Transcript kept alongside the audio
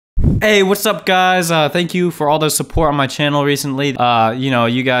Hey, what's up, guys? Thank you for all the support on my channel recently. You know,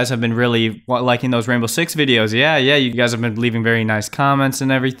 you guys have been really liking those Rainbow Six videos. Yeah, you guys have been leaving very nice comments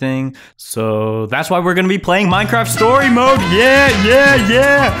and everything. So that's why we're gonna be playing Minecraft Story Mode. Yeah,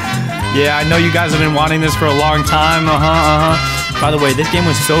 I know you guys have been wanting this for a long time. By the way, this game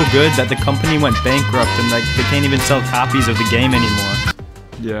was so good that the company went bankrupt and like they can't even sell copies of the game anymore.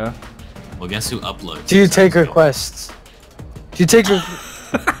 Yeah. Well, guess who uploads? Do you take requests? Do you take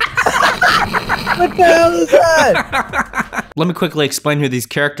What the hell is that? Let me quickly explain who these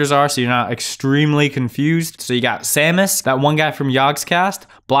characters are so you're not extremely confused. So you got Samus, that one guy from Yogscast,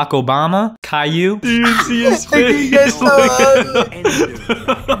 Block Obama, Caillou. Do you see his face? Look at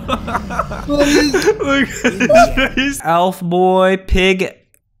his face. Elf Boy, Pig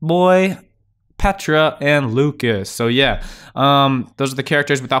Boy, Petra, and Lucas. So yeah, those are the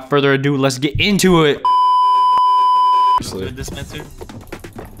characters. Without further ado, let's get into it. Good dispenser?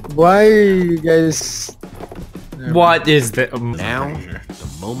 Why are you guys... What is the... Now,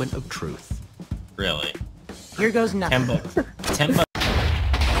 the moment of truth. Really? Here goes nothing. 10 bucks. 10 bucks.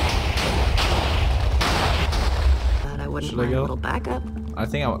 But I wouldn't Should I mind go? a little backup. I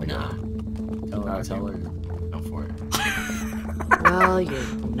think I want to go. Tell her. Go for it. Well, you're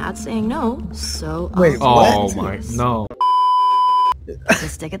not saying no, so Wait, I'll Oh my... No.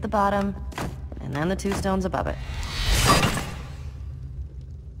 Just stick at the bottom, and then the 2 stones above it.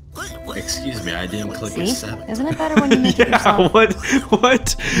 Excuse me, I didn't click See? a 7. Isn't it better when you make it Yeah, yourself?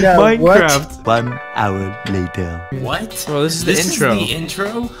 what? Yeah, Minecraft. 1 hour later. What? Bro, this is the intro. Is the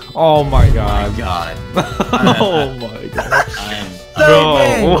intro? Oh my god. God. Oh my god. I'm...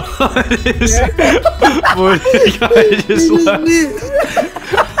 Bro, what is... What did I just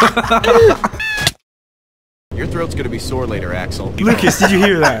left? Your throat's gonna be sore later, Axel. Lucas, did you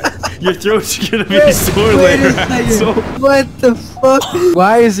hear that? Your throat's gonna be sore later, Axel. What the fuck?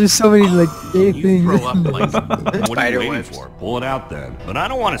 Why is there so many like gay You things? throw up like... What are you waiting for? Pull it out then. But I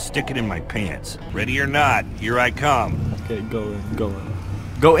don't want to stick it in my pants. Ready or not, here I come. Okay, go in.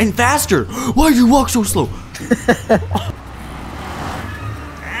 Go in faster! Why do you walk so slow?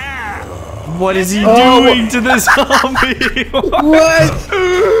 What is he doing to the zombie? What?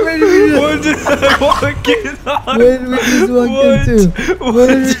 Where did we just, What did I walk in on? where did we just walk into? What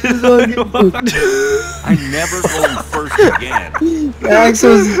did we just walk into? I'm never going first again.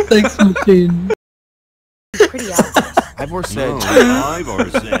 Axel's sex machine. Pretty out. I've or said. No, I've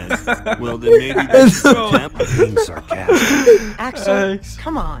already said. Well, then maybe that's the attempt at being sarcastic. Axel,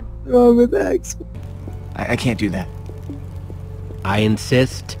 come on. What's wrong with Axel? I can't do that. I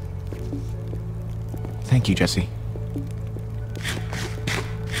insist. Thank you, Jesse.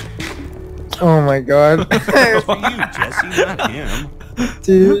 Oh my god. It's for you, Jesse, not him.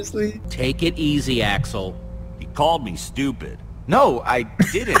 Seriously? Take it easy, Axel. He called me stupid. No, I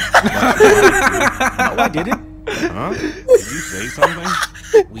didn't. No, I didn't. Huh? Did you say something?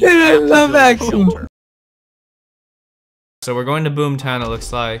 We I have to love build a Axel. shelter. So we're going to Boomtown, it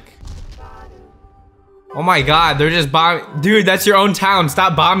looks like. Oh my god, they're just bombing. Dude, that's your own town.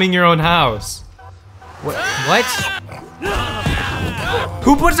 Stop bombing your own house. What?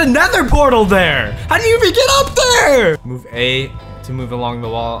 Who puts a nether portal there? How do you even get up there? Move A to move along the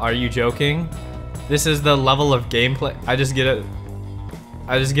wall. Are you joking? This is the level of gameplay. I just get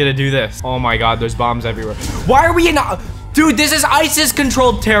to do this. Oh my god, there's bombs everywhere. Why are we in... Dude, this is ISIS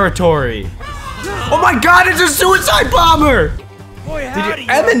controlled territory. Oh my god, it's a suicide bomber!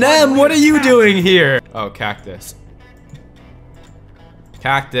 Eminem, what are you doing here? Oh, cactus.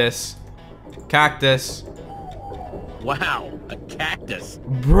 Cactus. Cactus. Wow, a cactus.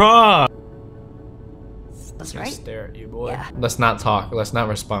 Bruh. That's Just right. stare at you, boy. Yeah. Let's not talk. Let's not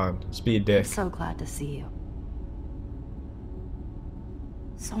respond. Just be a dick. So glad to see you.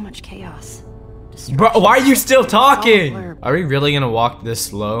 So much chaos. Bro, why are you still talking? blur. Are we really gonna walk this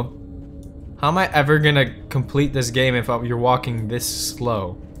slow? How am I ever gonna complete this game if you're walking this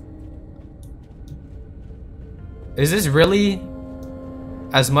slow? Is this really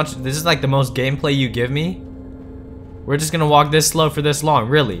as much? This is like the most gameplay you give me? We're just gonna walk this slow for this long,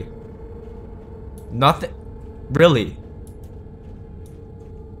 really? Nothing, really?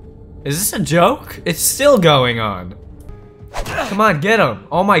 Is this a joke? It's still going on. Come on, get him.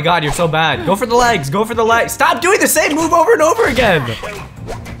 Oh my god, you're so bad. Go for the legs, go for the legs. Stop doing the same move over and over again.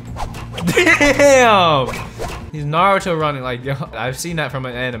 Damn. He's Naruto running like, yo, I've seen that from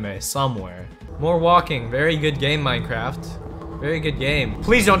an anime somewhere. More walking, very good game, Minecraft. Very good game.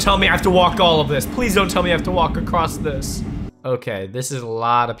 Please don't tell me I have to walk all of this. Please don't tell me I have to walk across this. Okay, this is a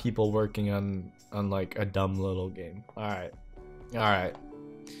lot of people working on like a dumb little game. All right.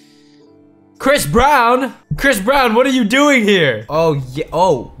 Chris Brown? Chris Brown, what are you doing here? Oh, yeah.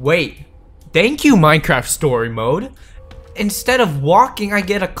 Oh, wait. Thank you, Minecraft Story Mode. Instead of walking, I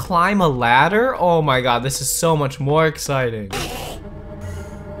get to climb a ladder? Oh my god, this is so much more exciting.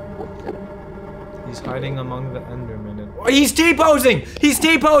 He's hiding among the Endermen. Oh, he's T-posing! He's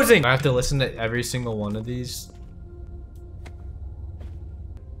T-posing! I have to listen to every single one of these.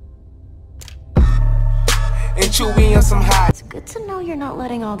 It's good to know you're not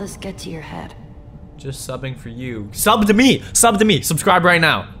letting all this get to your head. Just subbing for you. Sub to me! Sub to me! Subscribe right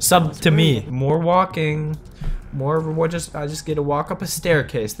now! Sub to me! More walking. I just get to walk up a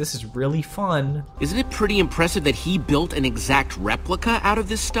staircase. This is really fun. Isn't it pretty impressive that he built an exact replica out of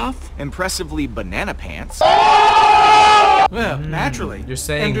this stuff? Impressively banana pants. Well, naturally. You're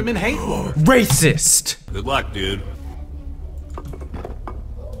saying Endermen hate war. racist! Good luck, dude.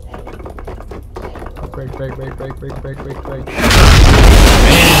 Break.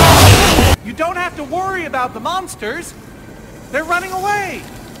 You don't have to worry about the monsters. They're running away.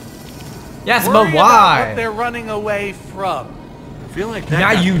 Yes, Worry but about why? what they're running away from. I feel like that.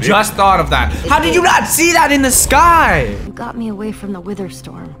 Now got you big. just thought of that. How did you not see that in the sky? You got me away from the Wither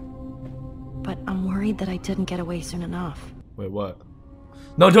Storm. But I'm worried that I didn't get away soon enough. Wait, what?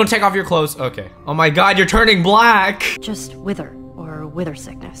 No, don't take off your clothes. Okay. Oh my god, you're turning black. Just wither, or wither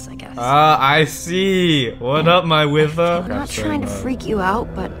sickness, I guess. I see. What up, my wither? I'm not trying to freak you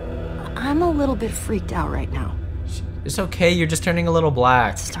out, but I'm a little bit freaked out right now. It's okay, you're just turning a little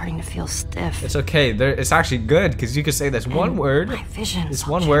black. It's starting to feel stiff. It's okay, it's actually good, because you could say this one word. My vision. This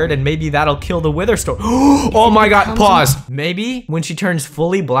one word, and maybe that'll kill the wither storm. Oh my god, pause. Maybe when she turns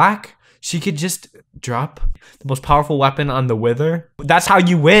fully black, she could just drop the most powerful weapon on the wither. That's how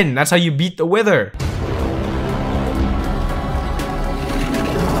you win. That's how you beat the wither.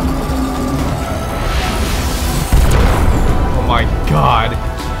 Oh my god.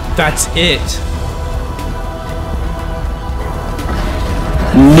 That's it.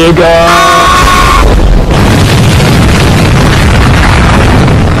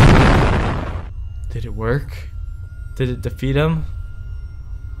 Did it work? Did it defeat him?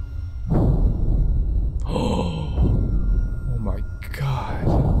 Oh my god.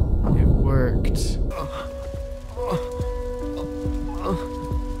 It worked.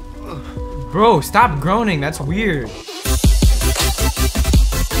 Bro, stop groaning. That's weird.